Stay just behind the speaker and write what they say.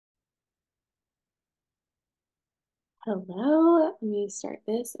Hello, let me start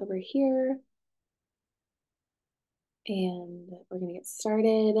this over here and we're gonna get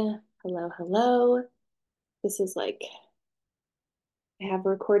started. Hello, hello. This is like I have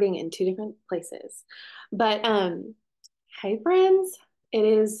recording in two different places. But hi friends, it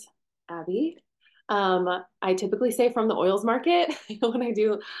is Abby. I typically say from the oils market when I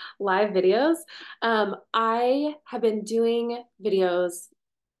do live videos. I have been doing videos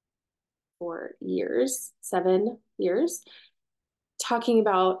for years, 7 years, talking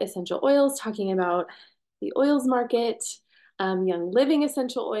about essential oils, talking about the oils market, Young Living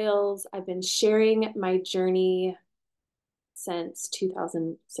essential oils. I've been sharing my journey since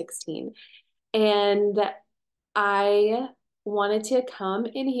 2016. And I wanted to come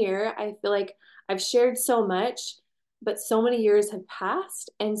in here. I feel like I've shared so much, but so many years have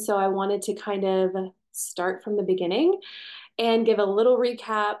passed. And so I wanted to kind of start from the beginning and give a little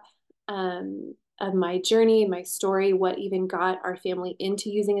recap of my journey, my story, what even got our family into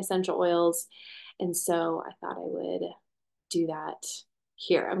using essential oils. And so I thought I would do that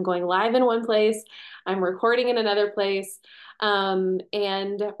here. I'm going live in one place, I'm recording in another place, and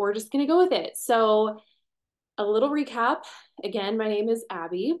we're just going to go with it. So, a little recap. Again, my name is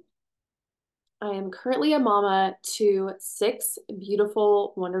Abby. I am currently a mama to six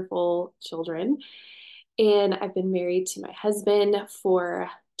beautiful, wonderful children. And I've been married to my husband for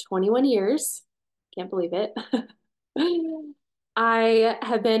 21 years. Can't believe it. I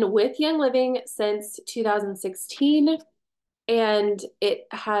have been with Young Living since 2016, and it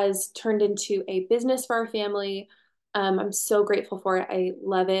has turned into a business for our family. I'm so grateful for it. I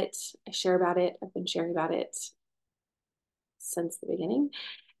love it. I share about it. I've been sharing about it since the beginning.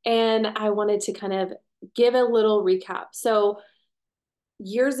 And I wanted to kind of give a little recap. So,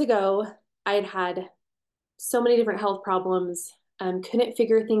 years ago, I had so many different health problems, couldn't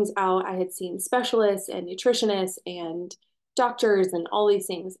figure things out. I had seen specialists and nutritionists and doctors and all these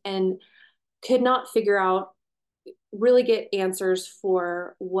things, and could not figure out, really get answers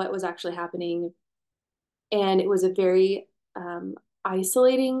for what was actually happening. And it was a very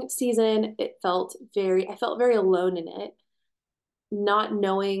isolating season. I felt very alone in it, not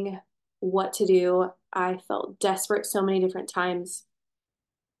knowing what to do. I felt desperate so many different times,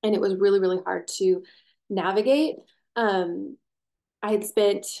 and it was really, really hard to navigate. Um, I had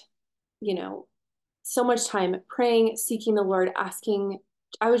spent, you know, so much time praying, seeking the Lord, asking.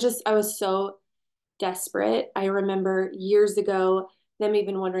 I was so desperate. I remember years ago them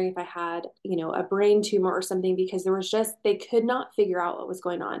even wondering if I had, a brain tumor or something because they could not figure out what was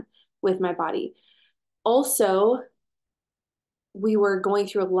going on with my body. Also, we were going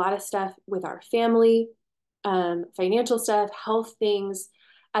through a lot of stuff with our family, financial stuff, health things.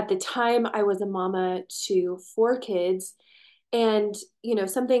 At the time, I was a mama to four kids. And,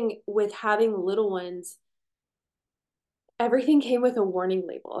 something with having little ones, everything came with a warning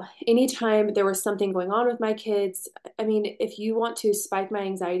label. Anytime there was something going on with my kids, I mean, if you want to spike my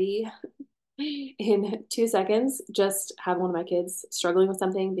anxiety in 2 seconds, just have one of my kids struggling with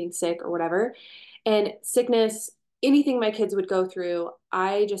something, being sick or whatever. And sickness, anything my kids would go through,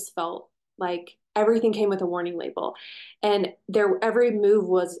 I just felt like everything came with a warning label. And every move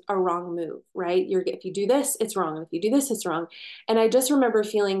was a wrong move, right? If you do this, it's wrong. And if you do this, it's wrong. And I just remember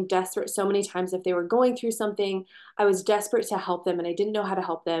feeling desperate so many times. If they were going through something, I was desperate to help them and I didn't know how to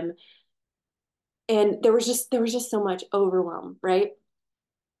help them. And there was just so much overwhelm, right?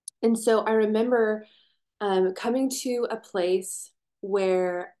 And so I remember coming to a place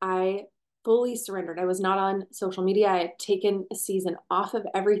where I fully surrendered. I was not on social media. I had taken a season off of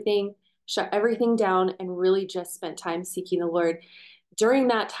everything, shut everything down, and really just spent time seeking the Lord. During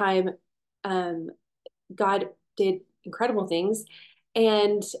that time, um, God did incredible things.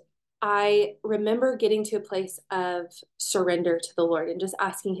 And I remember getting to a place of surrender to the Lord and just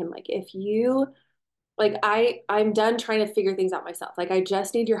asking Him, like, if you like I'm done trying to figure things out myself. Like I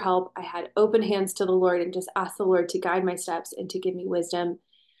just need your help. I had open hands to the Lord and just asked the Lord to guide my steps and to give me wisdom.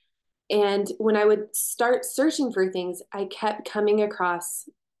 And when I would start searching for things, I kept coming across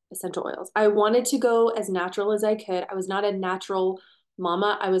essential oils. I wanted to go as natural as I could. I was not a natural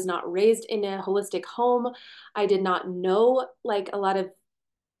mama. I was not raised in a holistic home. I did not know like a lot of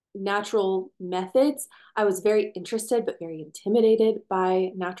natural methods. I was very interested but very intimidated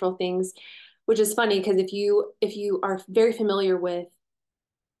by natural things, which is funny because if you are very familiar with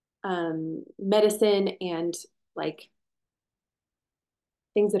medicine and like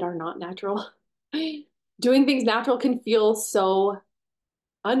things that are not natural, doing things natural can feel so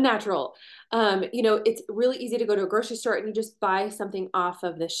unnatural. It's really easy to go to a grocery store and you just buy something off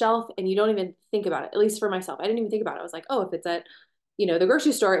of the shelf and you don't even think about it. At least for myself, I didn't even think about it. I was like, oh, if it's at, the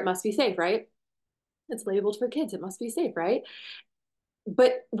grocery store, it must be safe, right? It's labeled for kids. It must be safe, right?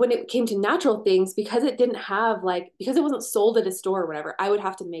 But when it came to natural things, because it didn't have like, because it wasn't sold at a store or whatever, I would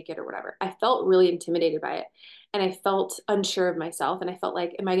have to make it or whatever. I felt really intimidated by it. And I felt unsure of myself. And I felt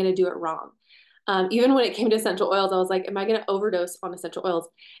like, am I going to do it wrong? Even when it came to essential oils, I was like, am I going to overdose on essential oils?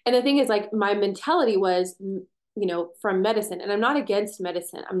 And the thing is, like, my mentality was, from medicine. And I'm not against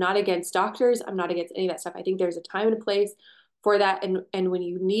medicine. I'm not against doctors. I'm not against any of that stuff. I think there's a time and a place for that. And when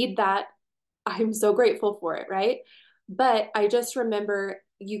you need that, I'm so grateful for it, right? But I just remember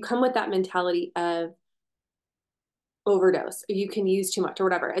you come with that mentality of overdose, you can use too much or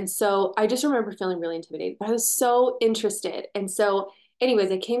whatever. And so I just remember feeling really intimidated, but I was so interested. And so,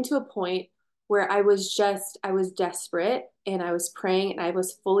 anyways, I came to a point where I was desperate and I was praying and I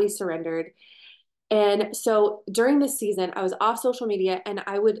was fully surrendered. And so during this season, I was off social media and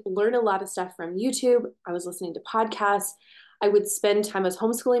I would learn a lot of stuff from YouTube. I was listening to podcasts. I would spend time, I was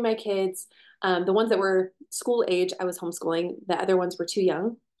homeschooling my kids. The ones that were school age, I was homeschooling. The other ones were too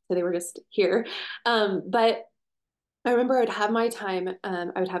young, so they were just here. But I remember I would have my time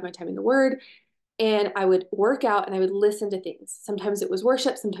in the Word, and I would work out and I would listen to things. Sometimes it was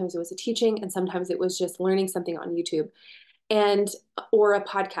worship, sometimes it was a teaching, and sometimes it was just learning something on YouTube and or a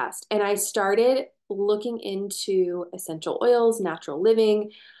podcast. And I started looking into essential oils, natural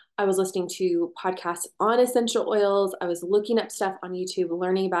living. I was listening to podcasts on essential oils. I was looking up stuff on YouTube,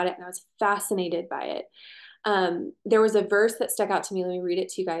 learning about it, and I was fascinated by it. There was a verse that stuck out to me. Let me read it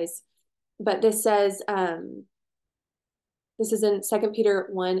to you guys. But this says, this is in 2 Peter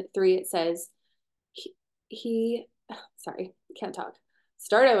 1:3. It says, he sorry, can't talk.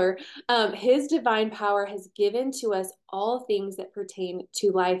 Start over. His divine power has given to us all things that pertain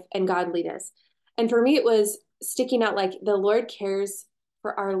to life and godliness. And for me, it was sticking out like the Lord cares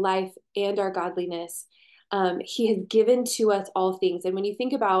for our life and our godliness. He has given to us all things. And when you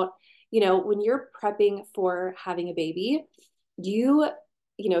think about, when you're prepping for having a baby, you,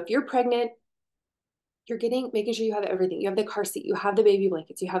 if you're pregnant, you're making sure you have everything. You have the car seat, you have the baby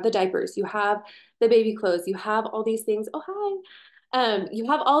blankets, you have the diapers, you have the baby clothes, you have all these things. Oh, hi. You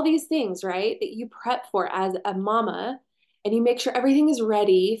have all these things, right, that you prep for as a mama, and you make sure everything is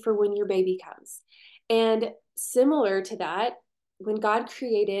ready for when your baby comes. And similar to that, when God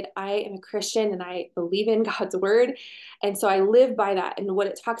created, I am a Christian and I believe in God's word. And so I live by that. And what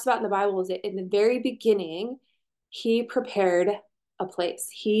it talks about in the Bible is that in the very beginning, he prepared a place.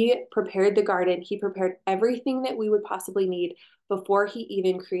 He prepared the garden. He prepared everything that we would possibly need before he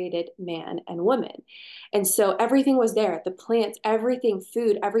even created man and woman. And so everything was there, the plants, everything,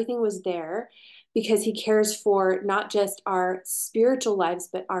 food, everything was there because he cares for not just our spiritual lives,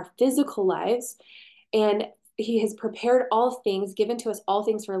 but our physical lives. And he has prepared all things, given to us all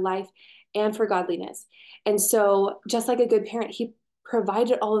things for life and for godliness. And so just like a good parent, he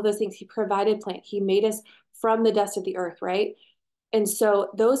provided all of those things. He provided plant. He made us from the dust of the earth, right? And so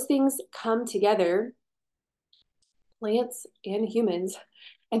those things come together, plants and humans,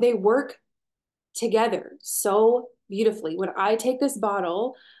 and they work together so beautifully. When I take this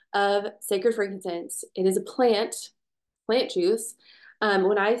bottle of sacred frankincense, it is a plant juice.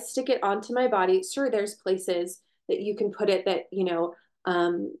 When I stick it onto my body, sure, there's places that you can put it that,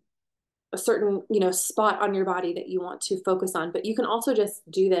 a certain, spot on your body that you want to focus on, but you can also just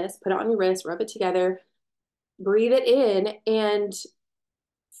do this, put it on your wrist, rub it together, breathe it in, and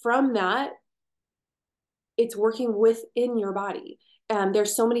from that, it's working within your body.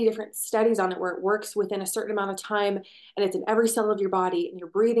 There's so many different studies on it where it works within a certain amount of time and it's in every cell of your body and you're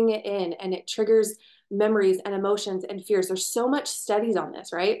breathing it in and it triggers memories and emotions and fears. There's so much studies on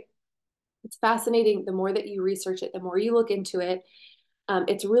this, right? It's fascinating. The more that you research it, the more you look into it.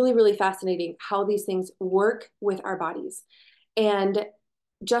 It's really, really fascinating how these things work with our bodies. And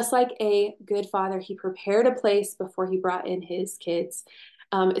just like a good father, he prepared a place before he brought in his kids.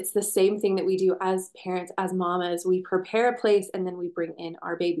 It's the same thing that we do as parents, as mamas. We prepare a place and then we bring in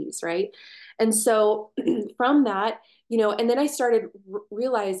our babies, right? And so from that, and then I started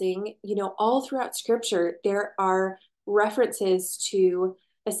realizing, all throughout scripture, there are references to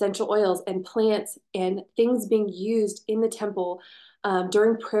essential oils and plants and things being used in the temple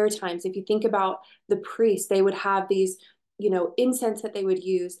during prayer times. If you think about the priests, they would have these incense that they would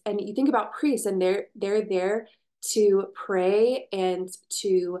use. And you think about priests and they're there to pray and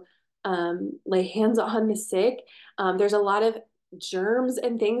to lay hands on the sick. There's a lot of germs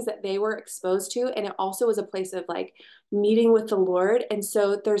and things that they were exposed to. And it also was a place of like meeting with the Lord. And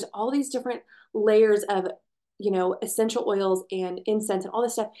so there's all these different layers of, essential oils and incense and all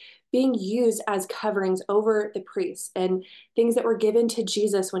this stuff being used as coverings over the priests and things that were given to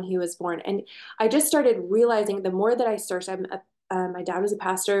Jesus when he was born. And I just started realizing the more that I searched, my dad was a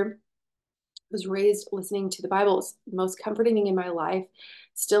pastor. was raised listening to the Bible. It's the most comforting thing in my life.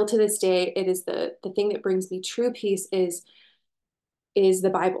 Still to this day, it is the thing that brings me true peace is the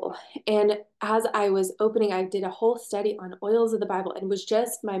Bible. And as I was opening, I did a whole study on oils of the Bible and was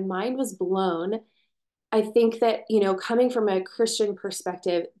just, my mind was blown. I think that, coming from a Christian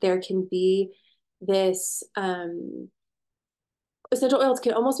perspective, there can be this, essential oils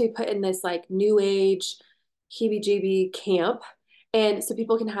can almost be put in this like new age heebie-jeebie camp. And so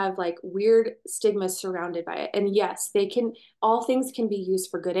people can have like weird stigmas surrounded by it. And yes, all things can be used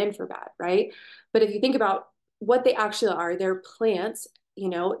for good and for bad, right? But if you think about what they actually are, they're plants,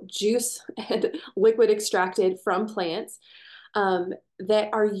 juice and liquid extracted from plants, that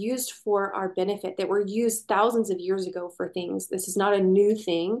are used for our benefit, that were used thousands of years ago for things. This is not a new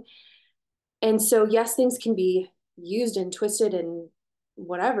thing. And so, yes, things can be used and twisted and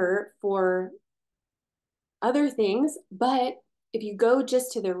whatever for other things. But if you go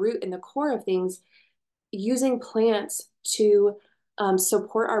just to the root and the core of things, using plants to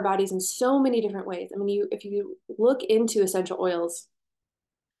support our bodies in so many different ways. I mean, if you look into essential oils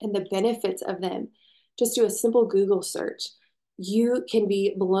and the benefits of them, just do a simple Google search. You can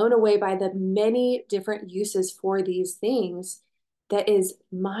be blown away by the many different uses for these things that is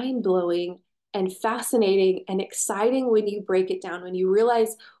mind blowing and fascinating and exciting when you break it down, when you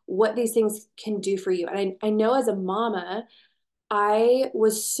realize what these things can do for you. And I know as a mama, I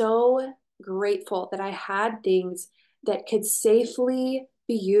was so grateful that I had things that could safely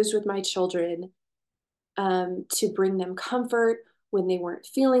be used with my children, to bring them comfort when they weren't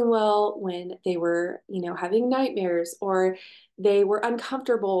feeling well, when they were, having nightmares or they were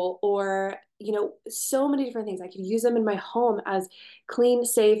uncomfortable or, so many different things. I could use them in my home as clean,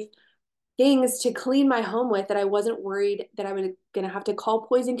 safe things to clean my home with, that I wasn't worried that I was going to have to call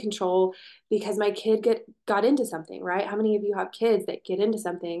poison control because my kid got into something, right? How many of you have kids that get into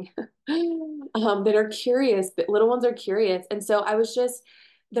something that are curious, but little ones are curious. And so I was just,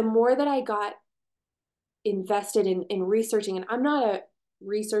 the more that I got invested in researching, and I'm not a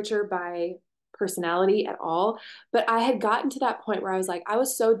researcher by personality at all, but I had gotten to that point where I was like, I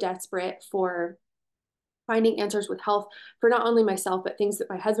was so desperate for finding answers with health for not only myself, but things that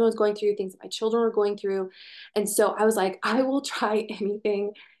my husband was going through, things that my children were going through. And so I was like, I will try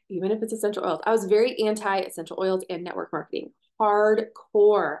anything, even if it's essential oils. I was very anti essential oils and network marketing,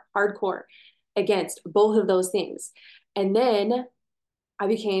 hardcore against both of those things. And then I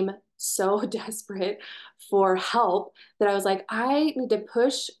became so desperate for help that I was like, I need to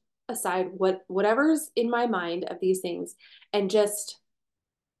push aside whatever's in my mind of these things and just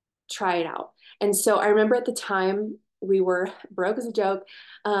try it out. And so I remember at the time we were broke as a joke.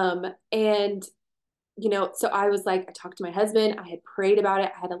 And, so I was like, I talked to my husband, I had prayed about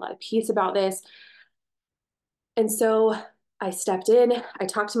it, I had a lot of peace about this. And so I stepped in, I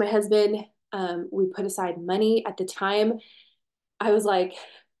talked to my husband. We put aside money at the time. I was like,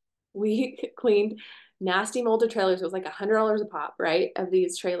 we cleaned nasty molded trailers. It was like $100 a pop, right? Of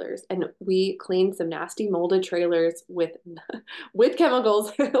these trailers. And we cleaned some nasty molded trailers with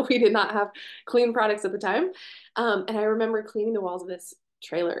chemicals. We did not have clean products at the time. And I remember cleaning the walls of this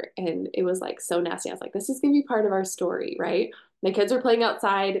trailer and it was like so nasty. I was like, this is gonna be part of our story, right? My kids were playing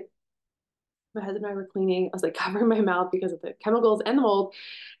outside. My husband and I were cleaning. I was like covering my mouth because of the chemicals and the mold.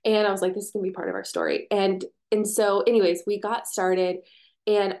 And I was like, this is gonna be part of our story. And so anyways, we got started.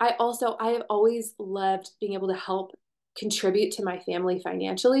 And I have always loved being able to help contribute to my family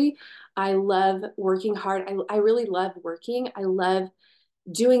financially. I love working hard. I really love working. I love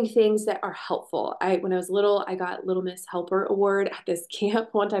doing things that are helpful. When I was little, I got Little Miss Helper Award at this camp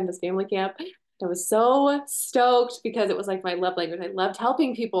one time, this family camp. I was so stoked because it was like my love language. I loved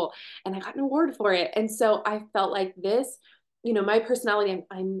helping people and I got an award for it. And so I felt like this, my personality,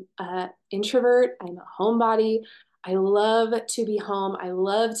 I'm a introvert, I'm a homebody. I love to be home. I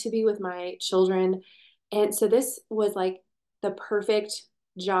love to be with my children. And so this was like the perfect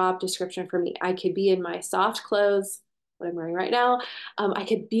job description for me. I could be in my soft clothes, what I'm wearing right now. I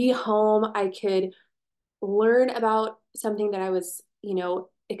could be home. I could learn about something that I was,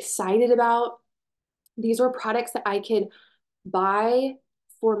 excited about. These were products that I could buy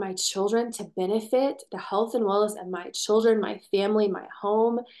for my children to benefit the health and wellness of my children, my family, my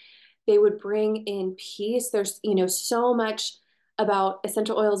home. They would bring in peace. There's, so much about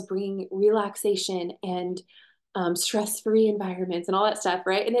essential oils bringing relaxation and stress-free environments and all that stuff,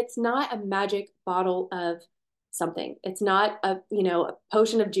 right? And it's not a magic bottle of something. It's not a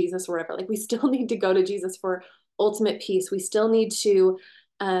potion of Jesus or whatever. Like we still need to go to Jesus for ultimate peace. We still need to,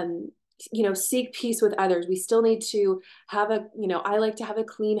 seek peace with others. We still need to have I like to have a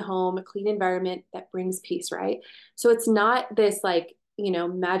clean home, a clean environment that brings peace, right? So it's not this like,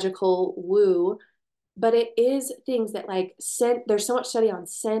 magical woo, but it is things that like scent. There's so much study on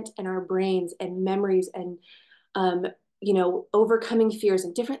scent and our brains and memories and um, overcoming fears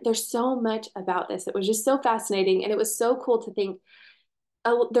and different. There's so much about this. It was just so fascinating, and it was so cool to think.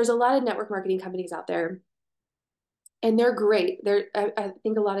 There's a lot of network marketing companies out there, and they're great. I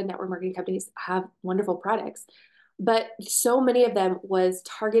think a lot of network marketing companies have wonderful products, but so many of them was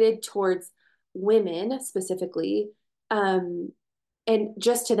targeted towards women specifically, um, and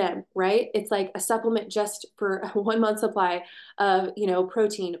just to them, right? It's like a supplement just for a 1 month supply of,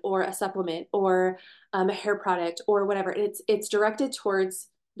 protein, or a supplement, or a hair product, or whatever. It's directed towards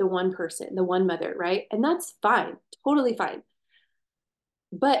the one person, the one mother, right? And that's fine, totally fine.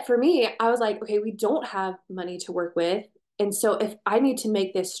 But for me, I was like, okay, we don't have money to work with. And so if I need to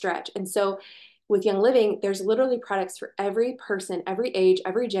make this stretch. And so with Young Living, there's literally products for every person, every age,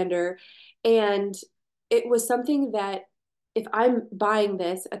 every gender. And it was something that if I'm buying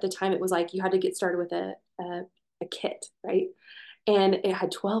this at the time, it was like you had to get started with a kit, right? And it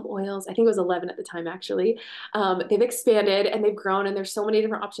had 12 oils. I think it was 11 at the time, actually. They've expanded and they've grown, and there's so many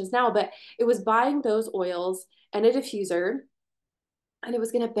different options now. But it was buying those oils and a diffuser, and it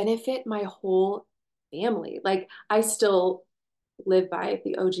was going to benefit my whole family. Like I still live by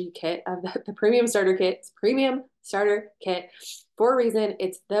the OG kit of the premium starter kit. It's premium starter kit for a reason.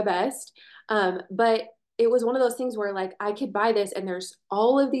 It's the best. But it was one of those things where like I could buy this, and there's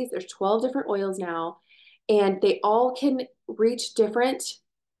all of these, there's 12 different oils now, and they all can reach different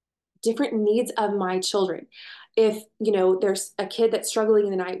needs of my children. If, there's a kid that's struggling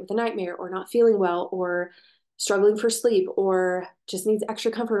in the night with a nightmare, or not feeling well, or struggling for sleep, or just needs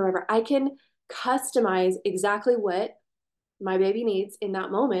extra comfort, or whatever, I can customize exactly what my baby needs in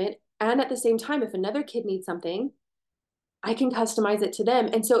that moment. And at the same time, if another kid needs something, I can customize it to them.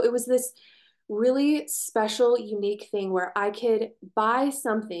 And so it was this really special, unique thing where I could buy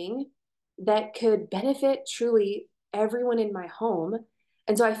something that could benefit truly everyone in my home.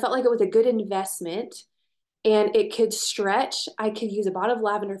 And so I felt like it was a good investment, and it could stretch. I could use a bottle of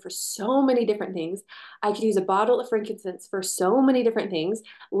lavender for so many different things. I could use a bottle of frankincense for so many different things,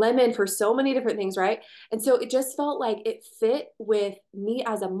 lemon for so many different things, right? And so it just felt like it fit with me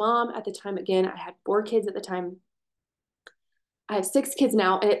as a mom at the time. Again, I had 4 kids at the time. I have 6 kids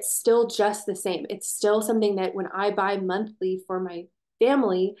now, and it's still just the same. It's still something that when I buy monthly for my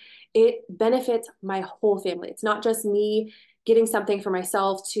family, it benefits my whole family. It's not just me getting something for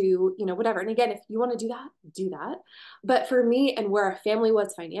myself to, whatever. And again, if you want to do that, do that. But for me, and where our family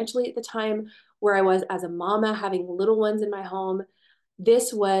was financially at the time, where I was as a mama having little ones in my home,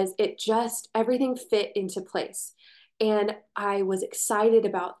 everything fit into place. And I was excited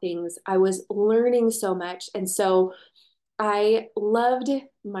about things. I was learning so much. And so I loved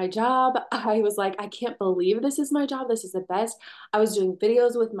my job. I was like, I can't believe this is my job. This is the best. I was doing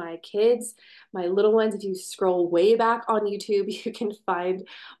videos with my kids, my little ones. If you scroll way back on YouTube, you can find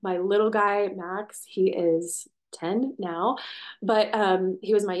my little guy, Max. He is 10 now, but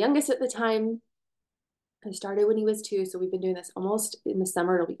he was my youngest at the time. I started when he was 2. So we've been doing this almost in the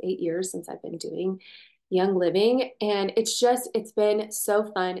summer. It'll be 8 years since I've been doing Young Living. And it's been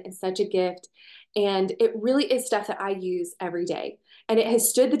so fun and such a gift. And it really is stuff that I use every day. And it has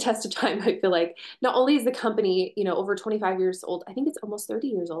stood the test of time. I feel like not only is the company, over 25 years old, I think it's almost 30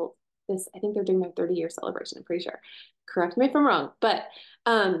 years old. I think they're doing their 30-year celebration. I'm pretty sure. Correct me if I'm wrong. But,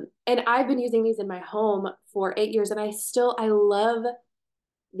 and I've been using these in my home for 8 years, and I love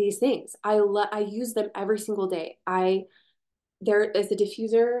these things. I use them every single day. There is a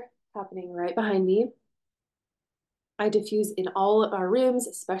diffuser happening right behind me. I diffuse in all of our rooms,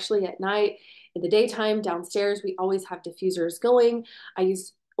 especially at night. In the daytime, downstairs, we always have diffusers going. I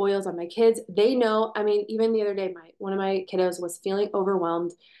use oils on my kids. They know, I mean, even the other day, one of my kiddos was feeling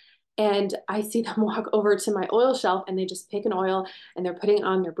overwhelmed, and I see them walk over to my oil shelf, and they just pick an oil and they're putting it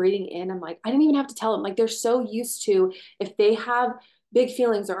on, they're breathing in. I'm like, I didn't even have to tell them. Like, they're so used to, if they have big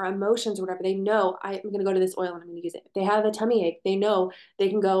feelings or emotions or whatever, they know I'm going to go to this oil and I'm going to use it. If they have a tummy ache, they know they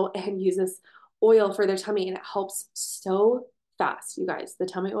can go and use this oil for their tummy, and it helps so fast. You guys, the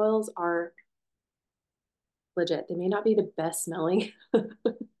tummy oils are legit. They may not be the best smelling.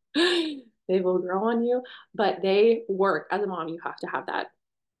 They will grow on you, but they work. As a mom, you have to have that.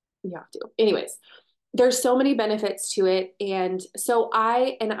 You have to. Anyways, there's so many benefits to it. And so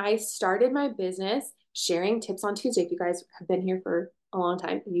I started my business sharing tips on Tuesday. If you guys have been here for a long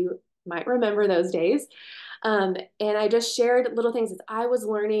time, you might remember those days. And I just shared little things as I was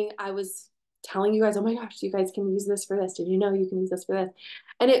learning. I was telling you guys, oh my gosh, you guys can use this for this. Did you know you can use this for this?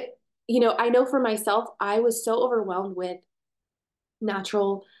 And I know for myself, I was so overwhelmed with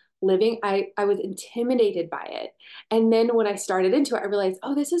natural living, I was intimidated by it. And then when I started into it, I realized,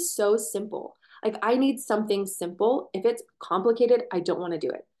 oh, this is so simple. Like I need something simple. If it's complicated, I don't want to do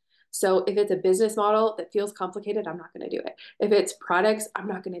it. So if it's a business model that feels complicated, I'm not going to do it. If it's products, I'm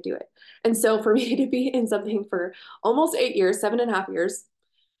not going to do it. And so for me to be in something for almost 8 years, 7.5 years,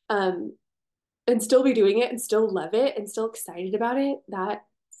 um, and still be doing it and still love it and still excited about it, that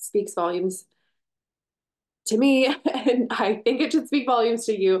speaks volumes to me. And I think it should speak volumes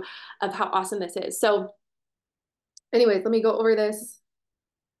to you of how awesome this is. So, anyways, let me go over this,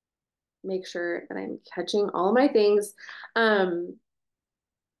 make sure that I'm catching all of my things. Um,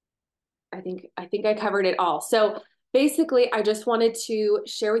 I think I covered it all. So basically, I just wanted to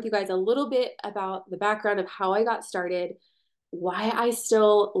share with you guys a little bit about the background of how I got started, why I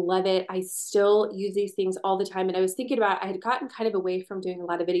still love it. I still use these things all the time. And I was thinking about, I had gotten kind of away from doing a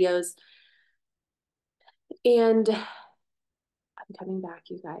lot of videos, and I'm coming back,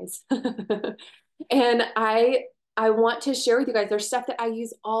 you guys. And I want to share with you guys, there's stuff that I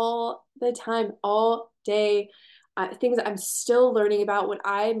use all the time, all day. Things that I'm still learning about when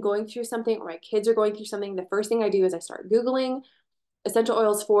I'm going through something or my kids are going through something. The first thing I do is I start Googling essential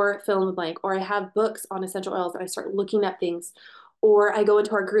oils for fill in the blank, or I have books on essential oils and I start looking up things, or I go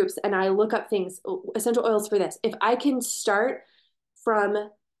into our groups and I look up things, essential oils for this. If I can start from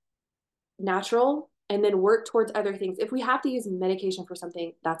natural and then work towards other things. If we have to use medication for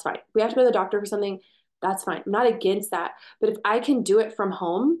something, that's fine. If we have to go to the doctor for something, that's fine. I'm not against that. But if I can do it from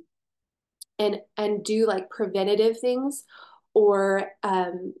home and do like preventative things or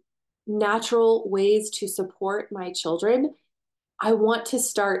natural ways to support my children, I want to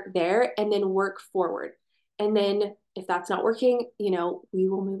start there and then work forward. And then if that's not working, we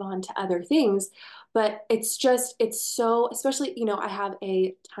will move on to other things. But it's so, especially, I have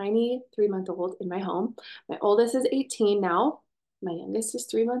a tiny 3-month-old in my home. My oldest is 18 now. My youngest is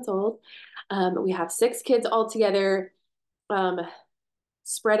 3 months old. We have 6 kids all together,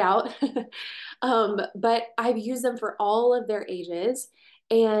 spread out. But I've used them for all of their ages.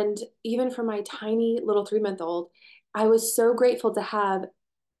 And even for my tiny little 3-month-old, I was so grateful to have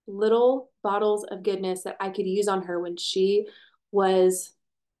little bottles of goodness that I could use on her when she was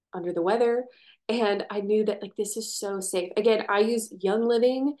under the weather. And I knew that like this is so safe. Again, I use Young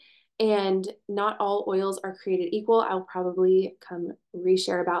Living, and not all oils are created equal. I'll probably come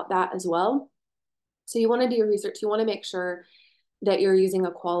reshare about that as well. So you want to do your research. You want to make sure that you're using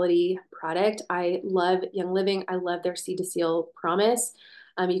a quality product. I love Young Living. I love their Seed to Seal promise.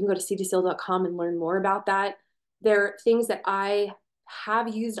 You can go to seedtoseal.com and learn more about that. There are things that I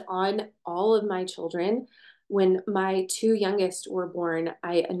have used on all of my children. When my 2 youngest were born,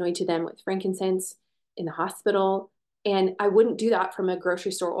 I anointed them with frankincense in the hospital. And I wouldn't do that from a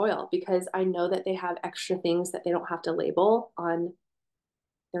grocery store oil because I know that they have extra things that they don't have to label on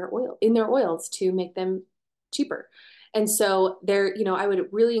their oil in their oils to make them cheaper. And so I would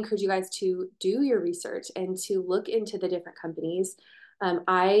really encourage you guys to do your research and to look into the different companies.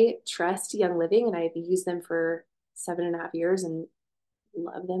 I trust Young Living and I've used them for 7.5 years and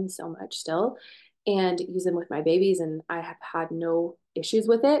love them so much still, and use them with my babies. And I have had no issues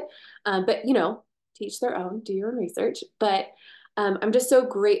with it. But teach their own, do your own research. But I'm just so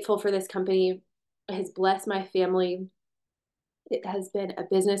grateful for this company. It has blessed my family. It has been a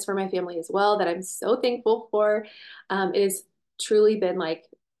business for my family as well that I'm so thankful for. It has truly been like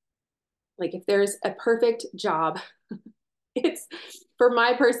if there's a perfect job, it's for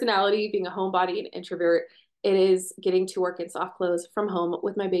my personality, being a homebody and introvert, it is getting to work in soft clothes from home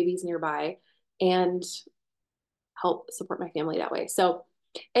with my babies nearby and help support my family that way. So,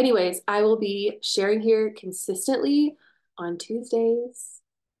 anyways, I will be sharing here consistently on Tuesdays,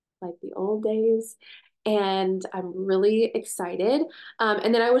 like the old days. And I'm really excited.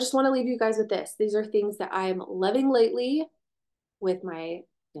 And then I would just want to leave you guys with this. These are things that I'm loving lately with my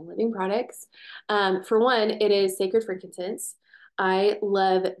Young Living products. For one, it is Sacred Frankincense. I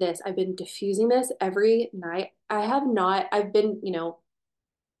love this. I've been diffusing this every night. I've been,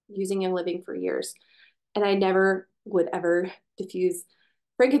 using Young Living for years, and I never would ever diffuse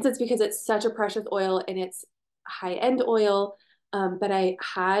frankincense because it's such a precious oil and it's high-end oil. But I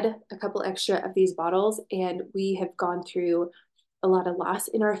had a couple extra of these bottles, and we have gone through a lot of loss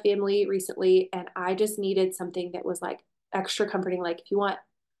in our family recently. And I just needed something that was like extra comforting. Like if you want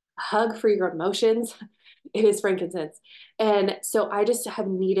a hug for your emotions, it is frankincense. And so I just have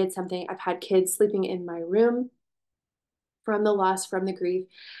needed something. I've had kids sleeping in my room from the loss, from the grief.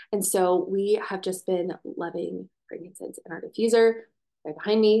 And so we have just been loving frankincense in our diffuser right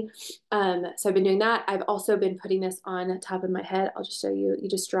behind me. So I've been doing that. I've also been putting this on top of my head. I'll just show you. You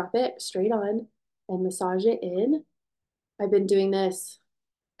just drop it straight on and massage it in. I've been doing this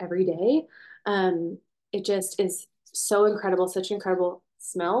every day. Um, it just is so incredible, such an incredible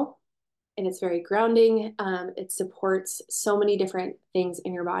smell. And it's very grounding. It supports so many different things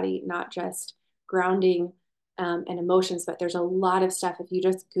in your body, not just grounding and emotions, but there's a lot of stuff. If you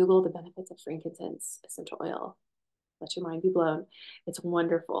just Google the benefits of frankincense essential oil, let your mind be blown. It's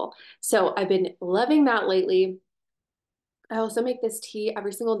wonderful. So I've been loving that lately. I also make this tea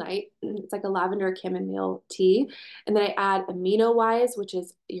every single night. It's like a lavender chamomile tea. And then I add Amino Wise, which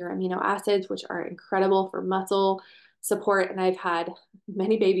is your amino acids, which are incredible for muscle support. And I've had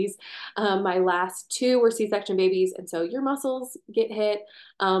many babies. My last two were C-section babies. And so your muscles get hit.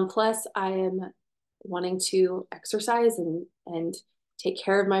 Plus, I am wanting to exercise and take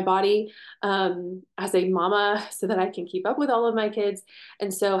care of my body as a mama so that I can keep up with all of my kids.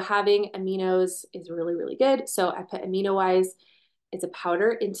 And so having aminos is really, really good. So I put Amino Wise, it's a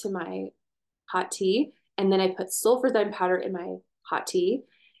powder, into my hot tea. And then I put sulfurzyme powder in my hot tea.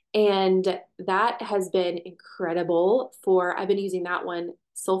 And that has been incredible for, I've been using that one,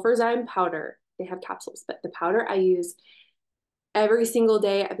 sulfurzyme powder. They have capsules, but the powder I use every single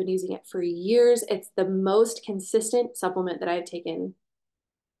day. I've been using it for years. It's the most consistent supplement that I've taken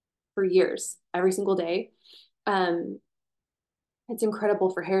for years, every single day. Um, it's incredible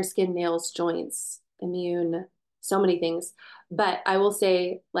for hair, skin, nails, joints, immune, so many things. But I will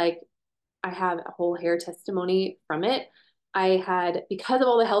say, like, I have a whole hair testimony from it. I had, because of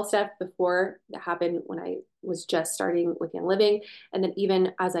all the health stuff before that happened when I was just starting with Young Living, and then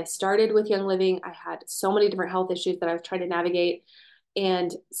even as I started with Young Living, I had so many different health issues that I was trying to navigate,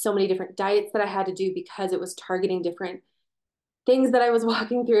 and so many different diets that I had to do because it was targeting different things that I was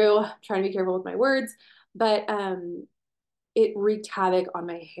walking through, trying to be careful with my words. But it wreaked havoc on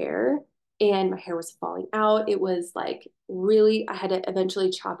my hair, and my hair was falling out. It was like really, I had to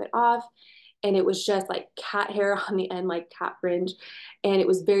eventually chop it off. And it was just like cat hair on the end, like cat fringe. And it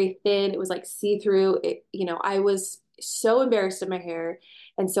was very thin. It was like see-through. I was so embarrassed of my hair.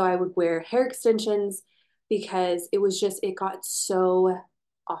 And so I would wear hair extensions because it got so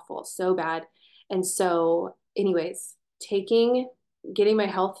awful, so bad. And so, anyways, getting my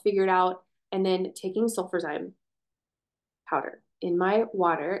health figured out, and then taking sulfurzyme powder in my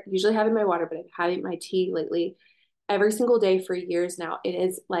water. Usually have in my water, but I've had it in my tea lately every single day for years now. It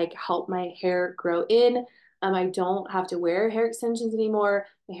is like helped my hair grow in. I don't have to wear hair extensions anymore.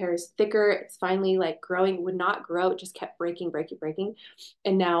 My hair is thicker. It's finally like growing. It would not grow. It just kept breaking, breaking, breaking.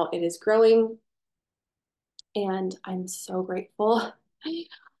 And now it is growing. And I'm so grateful.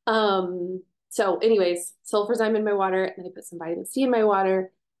 So anyways, sulfurzyme in my water, and then I put some vitamin C in my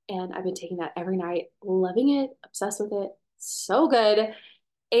water, and I've been taking that every night, loving it, obsessed with it. So good.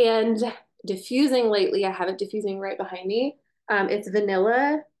 And diffusing lately, I have it diffusing right behind me. It's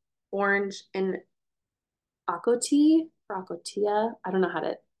vanilla, orange, and aqua or aquatia. I don't know how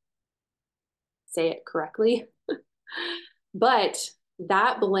to say it correctly, but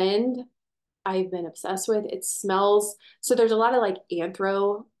that blend I've been obsessed with. It smells, so there's a lot of like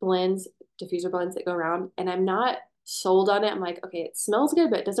anthro blends, diffuser blends that go around, and I'm not sold on it. I'm like, okay, it smells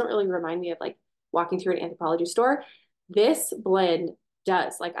good, but it doesn't really remind me of like walking through an Anthropologie store. This blend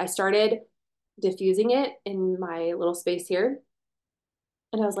does. Like, I started diffusing it in my little space here,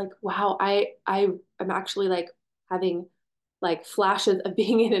 and I was like, wow, I am actually like having like flashes of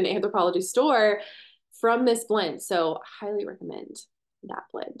being in an Anthropologie store from this blend. So highly recommend that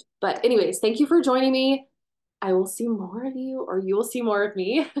blend. But anyways, thank you for joining me. I will see more of you, or you will see more of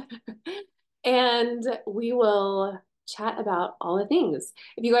me. And we will chat about all the things.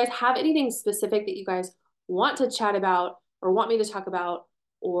 If you guys have anything specific that you guys want to chat about or want me to talk about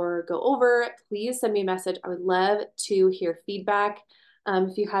or go over, please send me a message. I would love to hear feedback.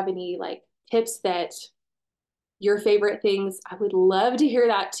 If you have any like tips that your favorite things, I would love to hear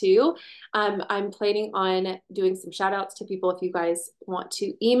that too. I'm planning on doing some shout outs to people. If you guys want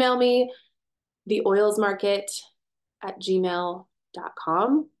to email me,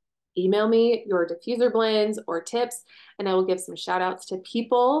 theoilsmarket@gmail.com. Email me your diffuser blends or tips, and I will give some shout outs to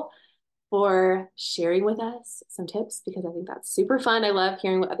people for sharing with us some tips, because I think that's super fun. I love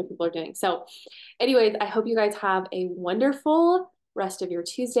hearing what other people are doing. So anyways, I hope you guys have a wonderful rest of your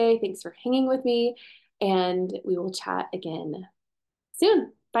Tuesday. Thanks for hanging with me, and we will chat again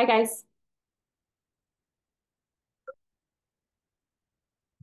soon. Bye, guys.